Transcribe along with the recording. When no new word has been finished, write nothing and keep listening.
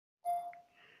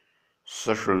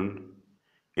Session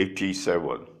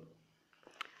 87.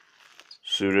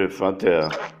 Surah Fatiha,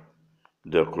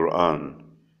 the Qur'an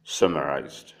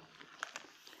summarized.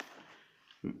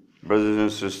 Brothers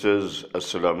and sisters,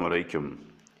 Assalamu alaikum.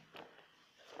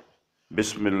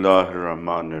 Bismillahir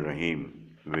Rahmanir Rahim.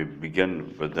 We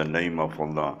begin with the name of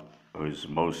Allah, who is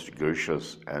most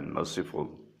gracious and merciful.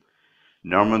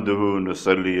 Nahmaduhu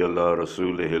nusalli ala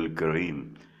rasulihil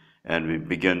kareem. And we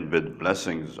begin with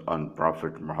blessings on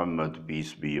Prophet Muhammad,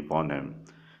 peace be upon him,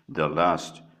 the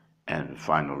last and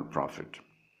final prophet.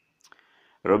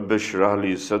 Rabbi shrah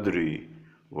li sadri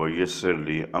wa yassir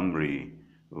li amri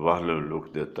wahlul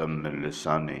uqdatam min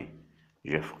lisani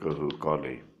yafqahu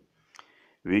qawli.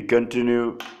 We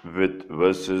continue with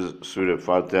Surah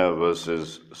Fatiha,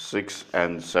 verses 6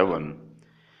 and 7.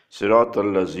 Sirat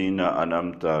al-lazina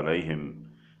anamta alayhim,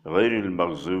 ghayril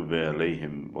maghzubi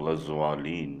alayhim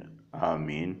walazzalin.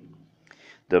 Ameen.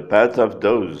 The path of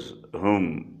those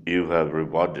whom you have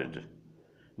rewarded,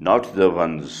 not the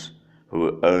ones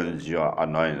who earned your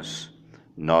annoyance,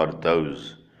 nor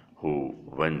those who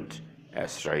went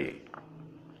astray.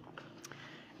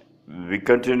 We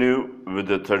continue with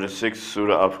the 36th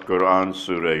surah of Qur'an,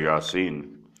 Surah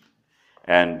Yasin,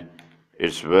 and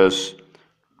its verse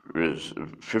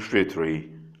 53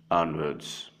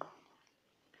 onwards.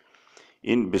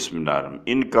 In Bismillah,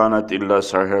 in kanat illa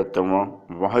sahiratan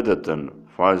wahidatan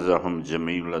fazahum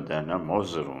jameel ladana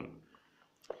mawzirun.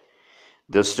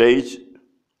 The stage,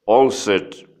 all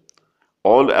set,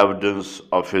 all evidence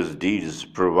of his deeds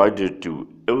provided to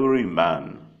every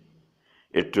man.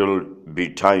 It will be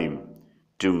time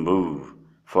to move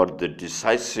for the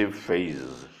decisive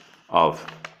phase of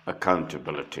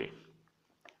accountability.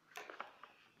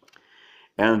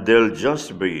 And there'll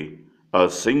just be a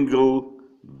single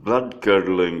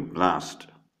blood-curdling blast,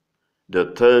 the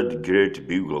third great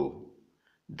bugle,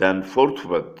 then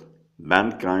forthwith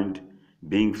mankind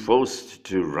being forced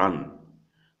to run.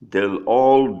 They'll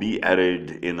all be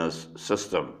arrayed in a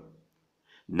system,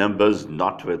 numbers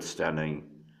notwithstanding,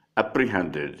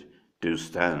 apprehended to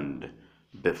stand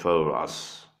before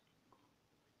us.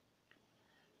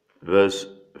 Verse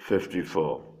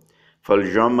 54.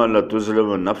 فَالْيَوْمَ لَا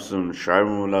تُظْلَمُ نَفْسٌ شَيْئًا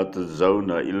وَلَا تُجْزَوْنَ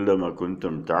إِلَّا مَا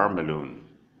كُنتُمْ تَعْمَلُونَ.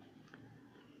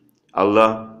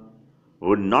 Allah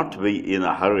would not be in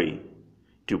a hurry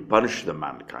to punish the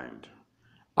mankind.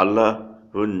 Allah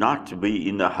would not be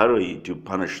in a hurry to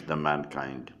punish the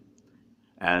mankind.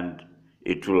 And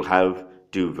it will have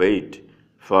to wait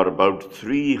for about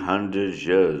 300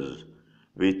 years,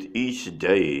 with each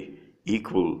day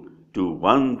equal to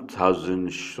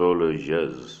 1,000 solar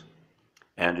years.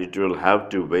 And it will have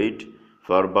to wait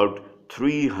for about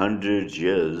 300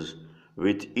 years,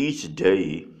 with each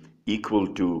day equal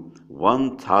to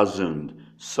 1,000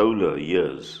 solar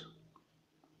years.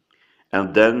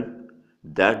 And then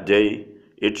that day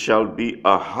it shall be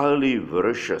a highly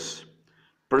veracious,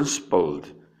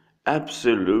 principled,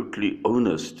 absolutely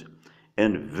honest,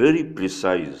 and very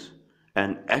precise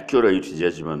and accurate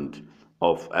judgment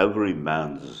of every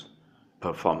man's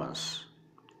performance.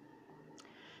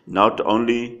 Not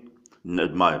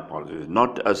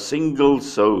a single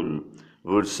soul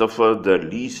would suffer the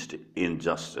least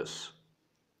injustice,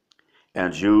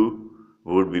 and you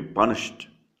would be punished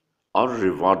or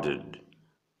rewarded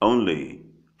only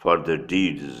for the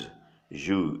deeds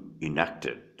you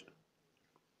enacted.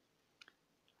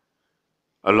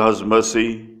 Allah's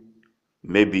mercy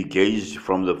may be gauged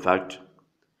from the fact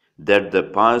that the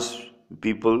pious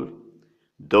people,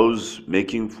 those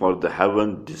making for the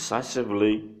heaven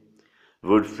decisively,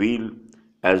 would feel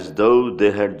as though they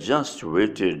had just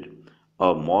waited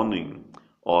a morning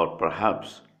or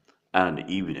perhaps an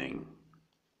evening.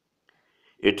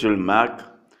 It will mark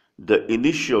the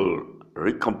initial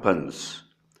recompense,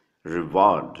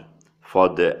 reward for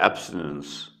their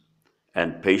abstinence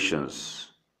and patience,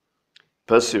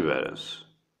 perseverance.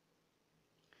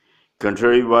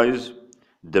 Contrariwise,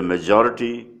 the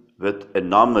majority with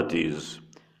enormities,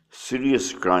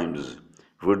 serious crimes,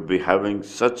 would be having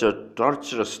such a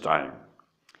torturous time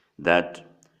that,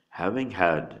 having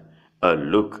had a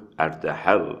look at the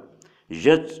hell,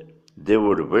 yet they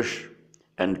would wish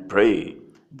and pray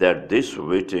that this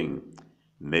waiting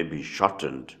may be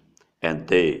shortened and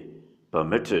they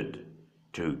permitted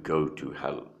to go to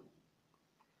hell.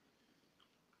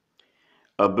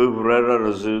 Abu Hurairah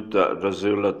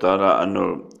Rasulullah Ta'ala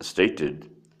Anhu stated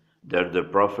that the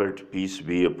Prophet, peace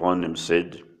be upon him,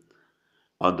 said,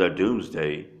 on the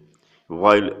doomsday,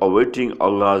 while awaiting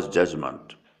Allah's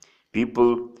judgment,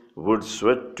 people would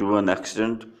sweat to an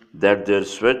extent that their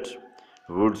sweat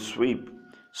would sweep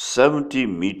 70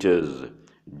 meters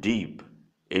deep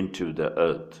into the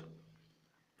earth.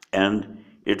 and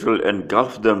it will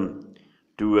engulf them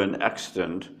to an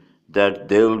extent that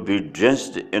they'll be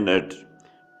drenched in it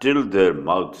till their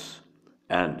mouths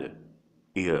and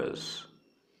ears.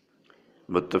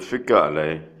 Muttafika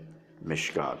alayh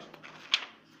Mishkat.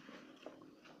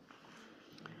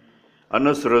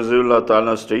 Anas Razulullah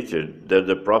Ta'ala stated that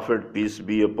the Prophet, peace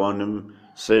be upon him,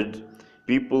 said,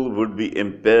 people would be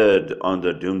impaired on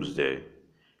the doomsday,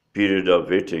 period of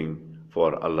waiting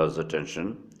for Allah's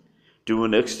attention, to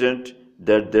an extent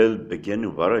that they'll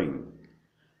begin worrying.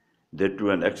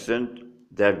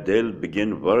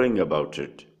 About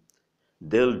it.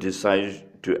 They'll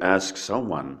decide to ask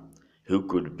someone who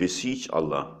could beseech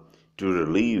Allah to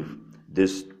relieve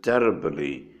this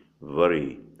terribly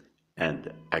worry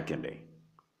and agony.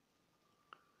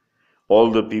 All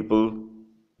the people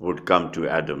would come to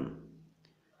Adam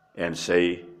and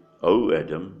say, "O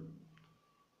Adam,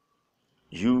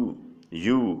 you,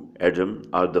 Adam,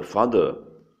 are the father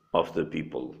of the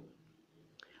people.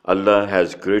 Allah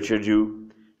has created you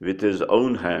with His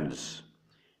own hands,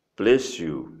 placed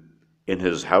you in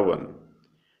His heaven,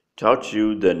 taught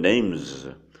you the names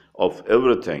of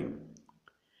everything,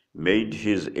 made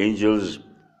His angels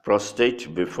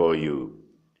prostrate before you.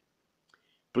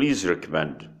 Please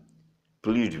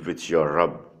plead with your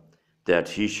Rabb that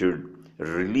He should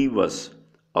relieve us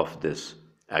of this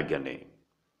agony."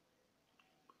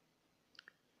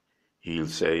 He'll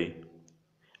say,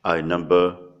 "I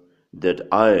number that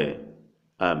I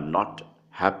am not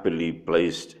happily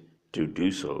placed to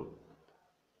do so,"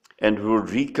 and would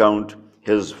recount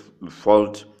his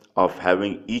fault of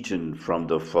having eaten from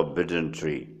the forbidden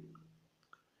tree.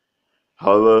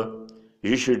 However,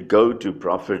 you should go to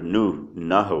Prophet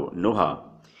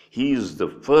Noah. He is the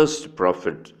first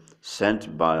prophet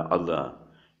sent by Allah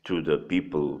to the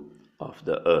people of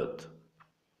the earth.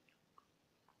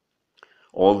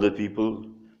 All the people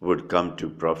would come to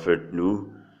Prophet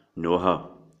Noah.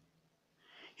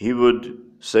 He would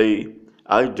say,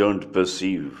 "I don't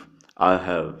perceive I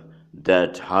have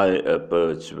that high a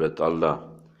perch with Allah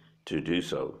to do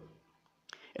so,"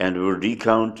 and would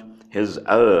recount his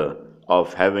error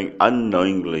of having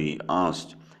unknowingly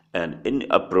asked an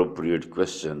inappropriate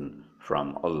question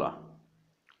from Allah.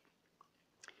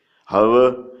 However,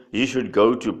 you should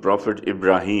go to Prophet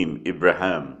Ibrahim,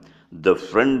 the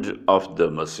friend of the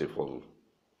merciful.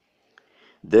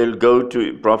 They'll go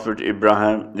to Prophet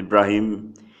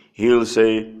Ibrahim, he'll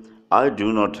say, "I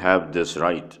do not have this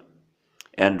right,"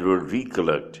 and will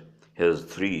recollect his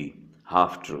 3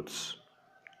 half-truths.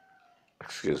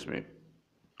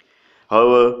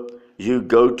 However, you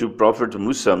go to Prophet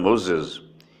Moses.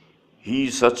 He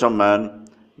is such a man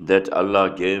that Allah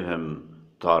gave him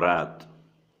Tawrat,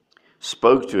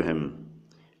 spoke to him,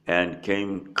 and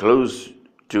came close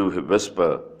to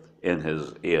whisper in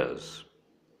his ears.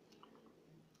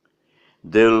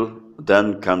 They'll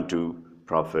then come to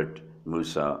Prophet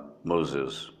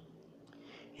Moses.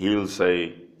 He'll say,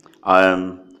 "I am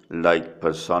like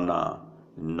persona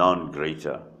non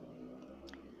grata."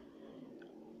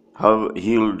 How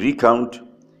he'll recount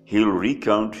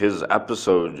his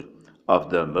episode of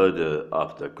the murder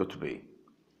of the Qutbi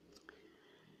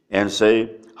and say,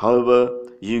 "However,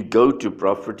 you go to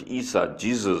Prophet Isa,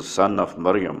 Jesus, son of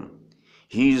Maryam.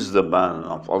 He is the man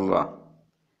of Allah,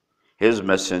 His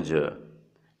messenger,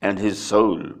 and His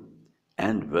soul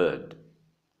and word."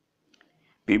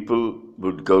 People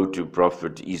would go to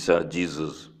Prophet Isa,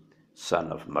 Jesus,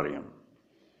 son of Maryam.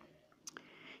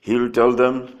 He'll tell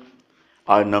them,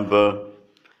 "I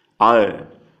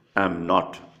am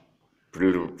not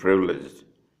privileged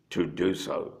to do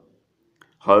so."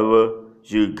 However,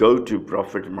 you go to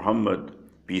Prophet Muhammad,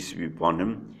 peace be upon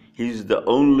him. He is the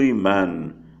only man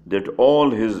that all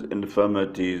his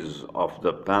infirmities of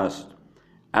the past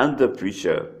and the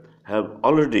future have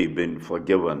already been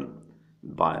forgiven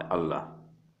by Allah.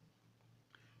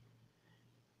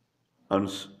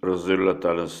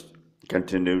 Rasulullah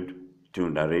continued to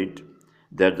narrate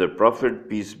that the Prophet,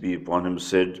 peace be upon him,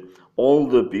 said, "All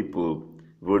the people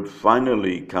would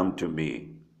finally come to me.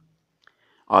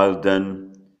 I'll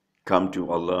then come to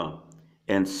Allah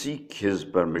and seek His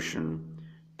permission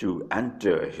to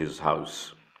enter His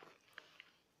house.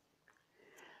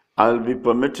 I'll be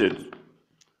permitted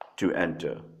to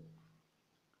enter.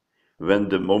 When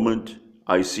the moment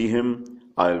I see Him,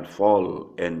 I'll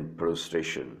fall in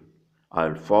prostration.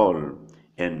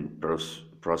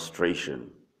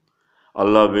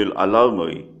 Allah will allow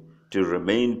me to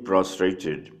remain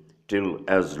prostrated till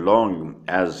as long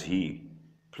as He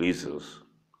pleases.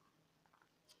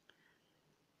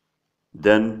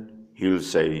 Then He'll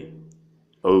say,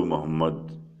 "O Muhammad,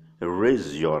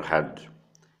 raise your head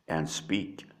and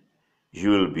speak. You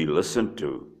will be listened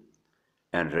to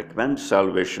and recommend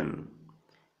salvation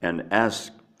and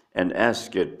ask and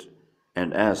ask it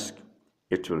and ask,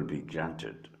 it will be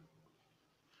granted.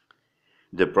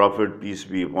 The Prophet, peace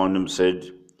be upon him,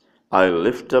 said, I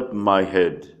lift up my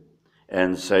head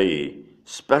and say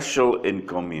special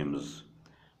encomiums,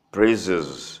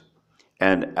 praises,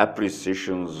 and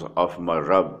appreciations of my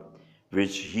Rabb,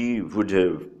 which he would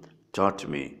have taught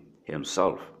me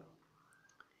himself.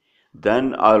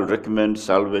 Then I'll recommend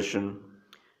salvation.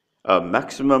 A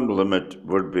maximum limit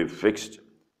would be fixed,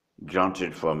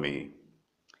 granted for me.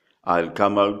 I'll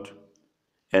come out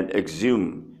and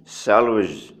exhume,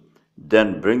 salvage,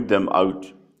 then bring them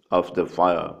out of the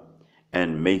fire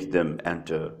and make them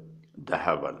enter the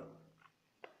heaven.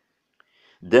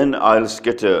 Then I'll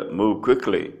scatter, move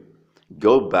quickly,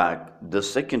 go back the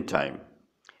second time,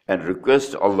 and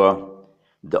request Allah,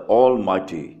 the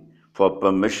Almighty, for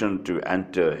permission to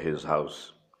enter His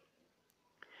house.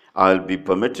 I'll be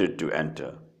permitted to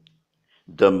enter.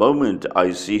 The moment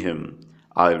I see Him,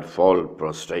 I'll fall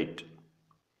prostrate.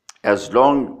 As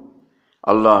long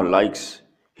Allah likes,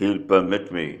 He'll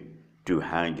permit me to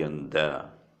hang in there.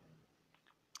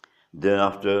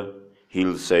 Thereafter,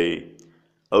 He'll say,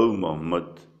 O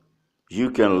Muhammad,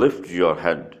 you can lift your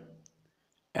head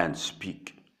and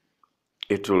speak.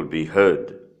 It will be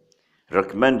heard.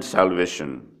 Recommend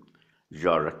salvation.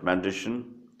 Your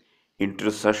recommendation,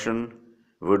 intercession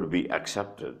would be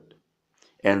accepted.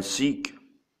 And seek,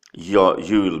 you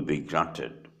will be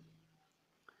granted.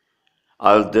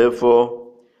 I'll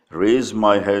therefore raise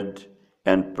my head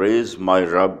and praise my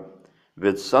Rabb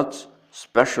with such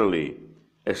specially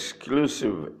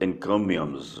exclusive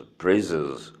encomiums,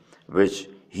 praises, which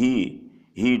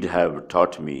he'd have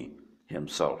taught me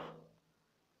himself.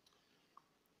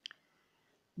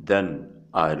 Then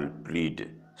I'll plead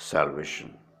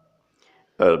salvation.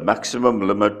 A maximum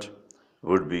limit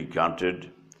would be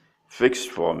granted, fixed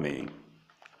for me.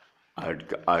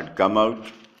 I'd come out,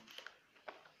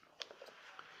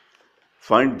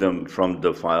 find them from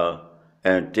the fire,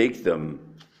 and take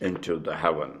them into the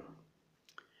heaven.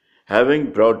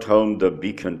 Having brought home the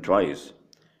beacon twice,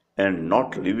 and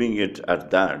not leaving it at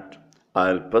that,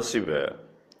 I'll persevere.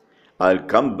 I'll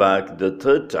come back the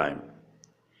third time,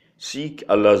 seek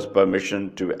Allah's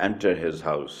permission to enter His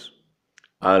house.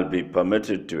 I'll be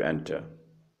permitted to enter.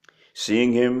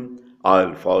 Seeing Him,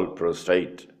 I'll fall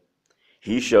prostrate.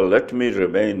 He shall let me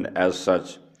remain as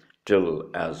such till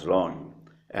as long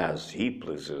as He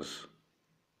pleases.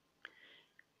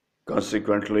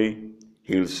 Consequently,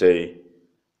 He'll say,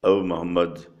 O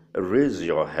Muhammad, raise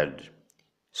your head.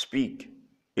 Speak,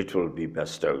 it will be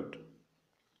bestowed.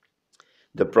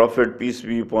 The Prophet, peace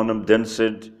be upon him, then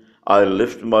said, I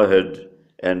lift my head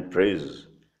and praise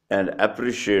and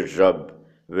appreciate Rabb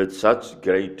with such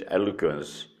great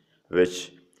eloquence,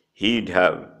 which He'd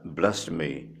have blessed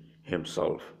me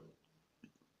Himself.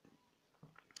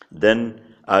 Then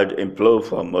I'd implore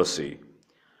for mercy,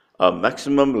 a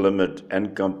maximum limit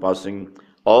encompassing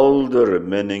all the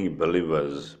remaining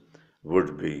believers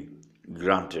would be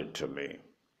granted to me.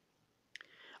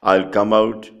 I'll come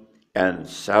out and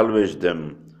salvage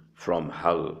them from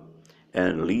hell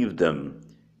and leave them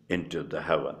into the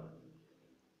heaven.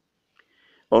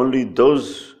 Only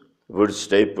those would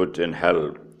stay put in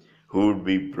hell who would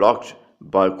be blocked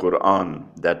by Qur'an,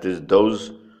 that is,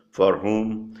 those for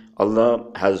whom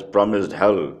Allah has promised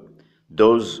hell,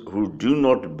 those who do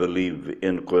not believe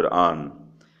in Qur'an,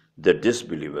 the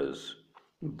disbelievers,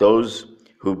 those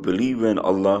who believe in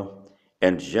Allah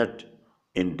and yet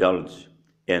indulge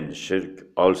in shirk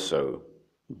also,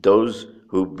 those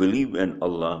who believe in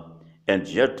Allah and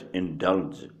yet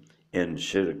indulge in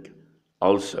shirk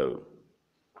also.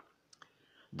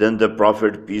 Then the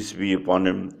Prophet, peace be upon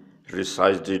him,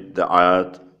 recited the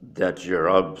ayat that your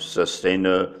Rabb,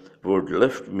 sustainer, would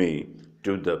lift me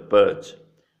to the perch,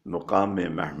 Muqam-e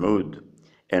Mahmud,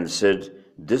 and said,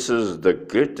 this is the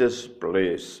greatest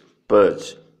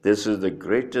perch, this is the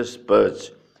greatest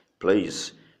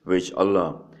place which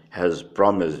Allah has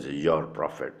promised your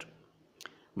Prophet.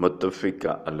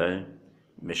 Muttafiqa alayh,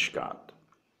 Mishkat.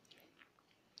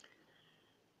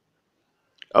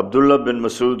 Abdullah bin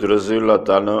Masud Razilullah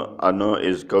Ta'ala Anhu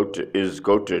is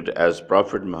quoted as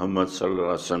Prophet Muhammad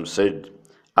Sallallahu Alaihi Wasallam said,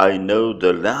 I know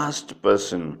the last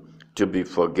person to be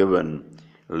forgiven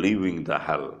leaving the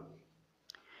hell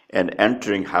and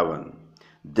entering heaven.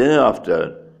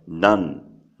 Thereafter,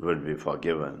 none will be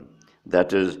forgiven.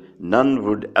 That is, none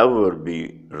would ever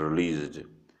be released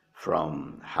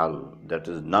from hell. That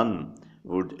is, none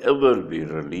would ever be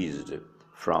released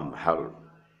from hell.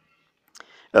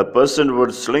 A person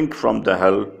would slink from the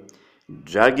hell,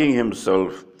 dragging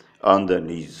himself on the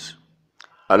knees.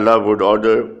 Allah would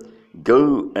order,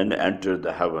 go and enter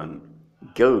the heaven,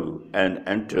 go and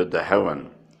enter the heaven.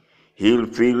 He'll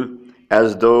feel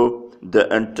as though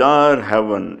the entire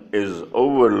heaven is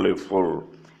overly full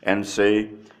and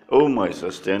say, "Oh, my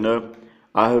sustainer,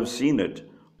 I have seen it,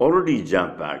 already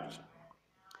jam-packed."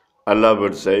 Allah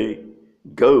would say,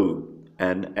 "Go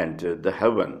and enter the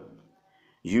heaven.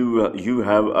 You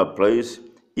have a place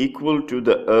equal to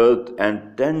the earth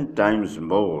and 10 times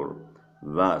more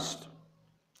vast."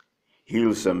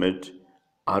 He'll submit,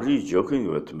 "Are you joking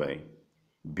with me,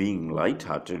 being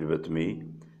light-hearted with me,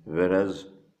 whereas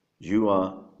you are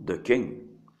the king?"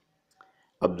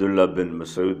 Abdullah bin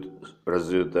Masud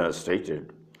Razulullah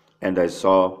stated, "And I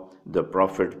saw the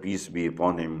Prophet, peace be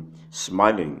upon him,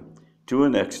 smiling to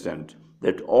an extent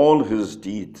that all his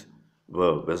teeth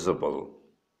were visible.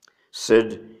 Said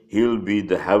he'll be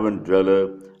the heaven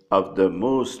dweller of the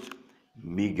most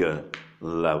meager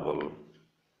level."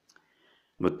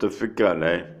 Muttafiq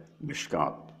alayh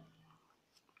Mishkat.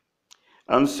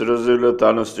 Anas Razulullah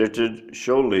Ta'ala stated,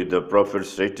 "Surely the Prophet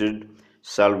stated,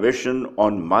 salvation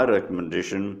on my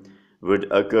recommendation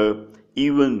would occur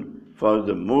even for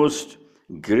the most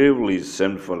gravely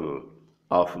sinful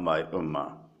of my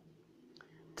ummah."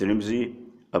 Tirmidhi,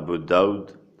 Abu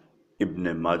Dawud,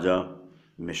 Ibn Majah,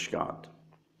 Mishkat.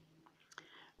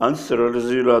 Anas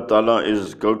Razulullah Ta'ala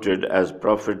is quoted as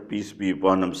Prophet, peace be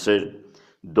upon him, said,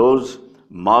 "Those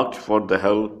marked for the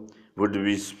hell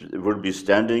would be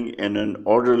standing in an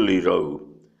orderly row.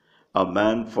 A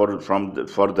man for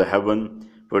the heaven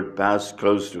would pass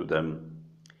close to them.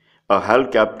 A hell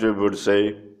captive would say,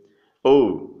 'Oh,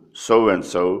 so and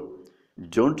so,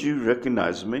 don't you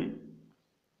recognize me?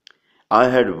 I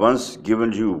had once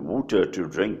given you water to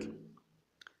drink.'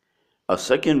 A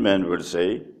second man would say,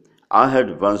 'I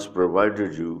had once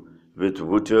provided you with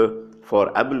water for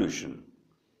ablution.'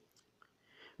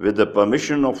 With the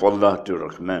permission of Allah to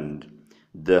recommend,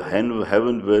 the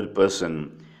heavenward person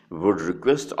would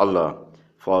request Allah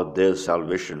for their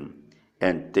salvation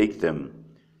and take them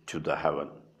to the heaven.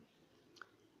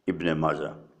 Ibn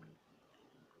Majah.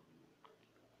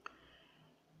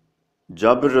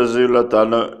 Jabir Razulullah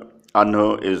Ta'ala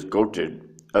Anhu is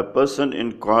quoted, "A person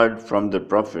inquired from the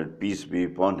Prophet, peace be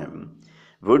upon him,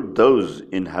 would those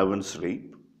in heaven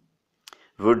sleep?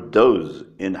 Would those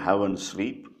in heaven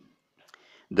sleep?"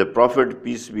 The Prophet,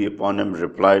 peace be upon him,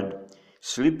 replied,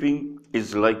 "Sleeping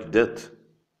is like death,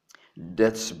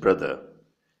 death's brother,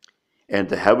 and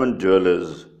the heaven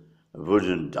dwellers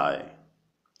wouldn't die.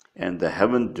 And the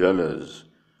heaven dwellers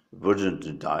wouldn't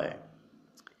die."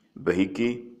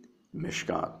 Bahiki,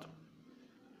 Mishkat.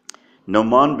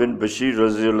 Nu'man bin Bashir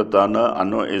Razulullah Ta'ala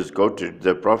Anhu is quoted,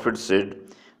 the Prophet said,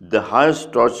 "The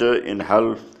highest torture in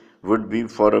hell would be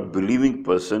for a believing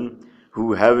person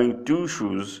who, having two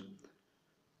shoes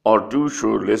or two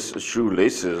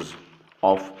shoelaces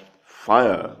of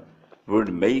fire,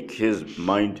 would make his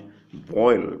mind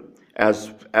boil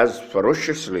as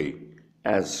ferociously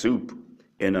as soup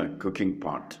in a cooking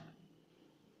pot.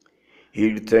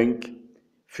 He'd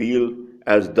feel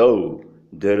as though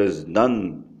there is none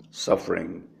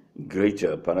suffering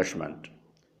greater punishment,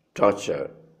 torture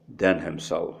than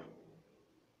himself,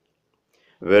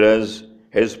 whereas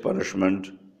his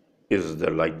punishment is the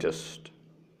lightest."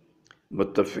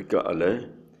 Muttafiq alayh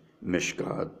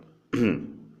Mishkat.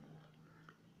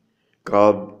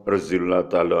 Ka'b Razulullah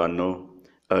Ta'ala Anhu,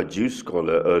 a Jew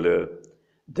scholar earlier,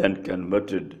 then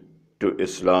converted to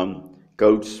Islam,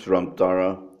 quotes from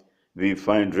Torah we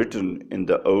find written in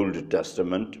the Old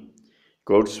Testament.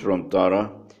 Quotes from Torah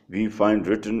we find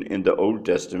written in the Old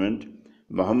Testament,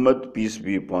 "Muhammad, peace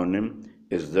be upon him,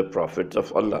 is the Prophet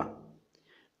of Allah,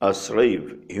 a slave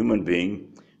human being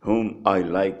whom I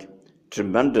like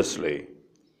tremendously.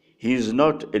 He is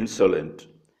not insolent,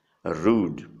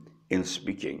 rude in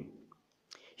speaking.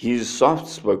 He is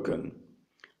soft-spoken,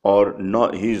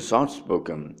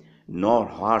 nor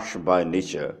harsh by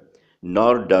nature,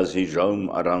 nor does he roam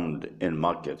around in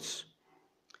markets.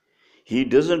 He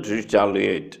doesn't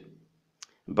retaliate,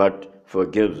 but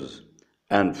forgives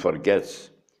and forgets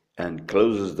and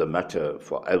closes the matter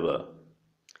forever.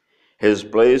 His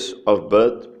place of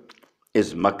birth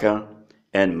is Mecca,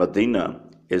 and Medina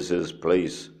is his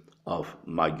place of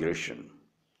migration.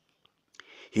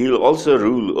 He'll also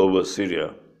rule over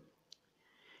Syria.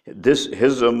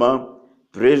 His Ummah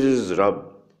praises Rabb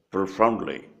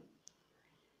profoundly,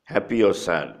 happy or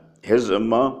sad. His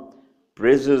Ummah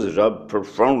praises Rabb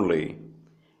profoundly,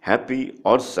 happy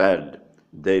or sad,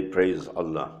 they praise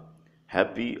Allah.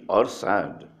 Happy or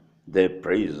sad, they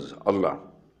praise Allah.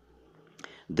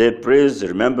 They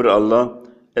remember Allah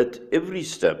at every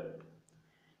step.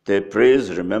 They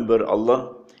remember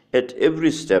Allah at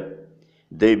every step,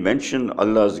 They mention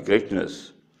Allah's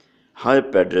greatness, high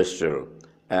pedestal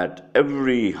at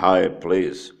every high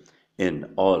place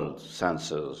in all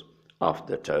senses of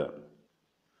the term.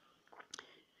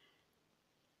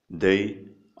 They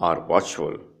are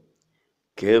watchful,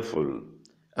 careful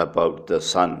about the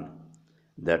sun,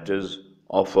 that is,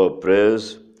 offer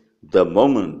prayers the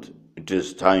moment it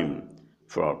is time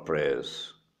for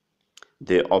prayers.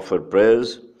 They offer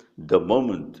prayers the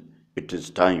moment it is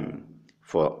time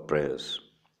for prayers.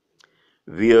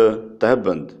 Wear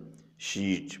tahband,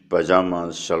 sheet,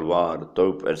 pajamas, shalwar,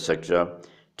 tope, etc.,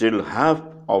 till half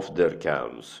of their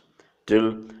calves,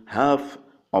 till half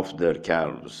of their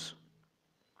calves.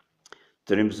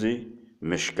 Tirmidhi,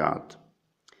 Mishkat.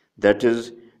 That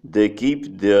is, they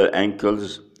keep their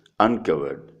ankles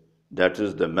uncovered. That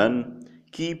is, the men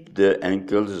keep their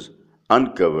ankles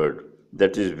uncovered.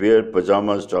 That is, wear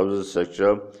pajamas, trousers,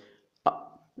 etc.,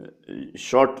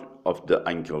 short of the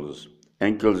ankles.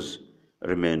 Ankles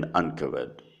remain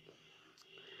uncovered.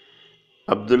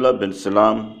 Abdullah bin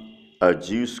Salam, a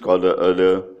Jew scholar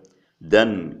earlier,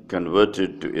 then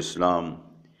converted to Islam,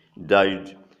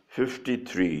 died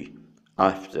 53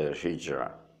 after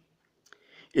Hijrah.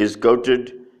 Is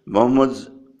quoted, Muhammad's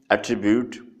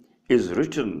attribute is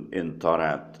written in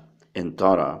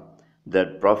Torah,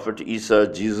 that Prophet Isa,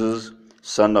 Jesus,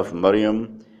 son of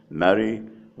Maryam, Mary,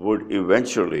 would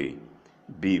eventually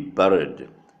be buried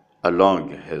along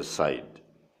his side.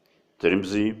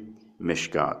 Tirmidhi,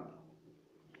 Mishkat.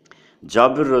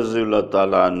 Jabir Razullah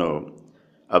Ta'ala anhu,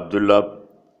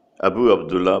 Abu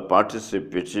Abdullah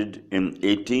participated in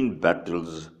 18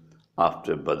 battles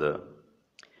after Badr,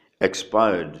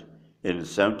 expired in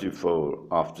 74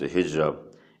 after Hijrah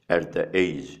at the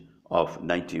age of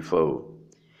 94.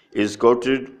 Is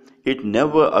quoted, it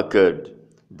never occurred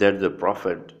that the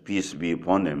Prophet, peace be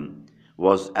upon him,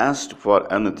 was asked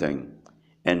for anything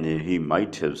and he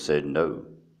might have said no.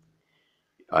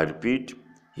 I repeat,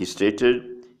 he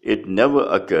stated, it never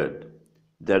occurred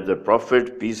that the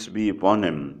Prophet, peace be upon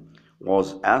him,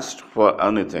 was asked for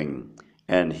anything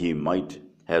and he might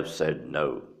have said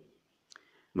no.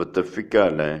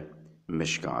 Muttafiqa alayh,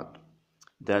 Mishkat.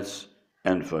 That's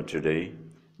end for today.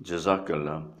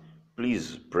 Jazakallah.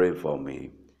 Please pray for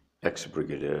me,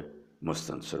 ex-Brigadier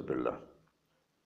Mustansir Billah.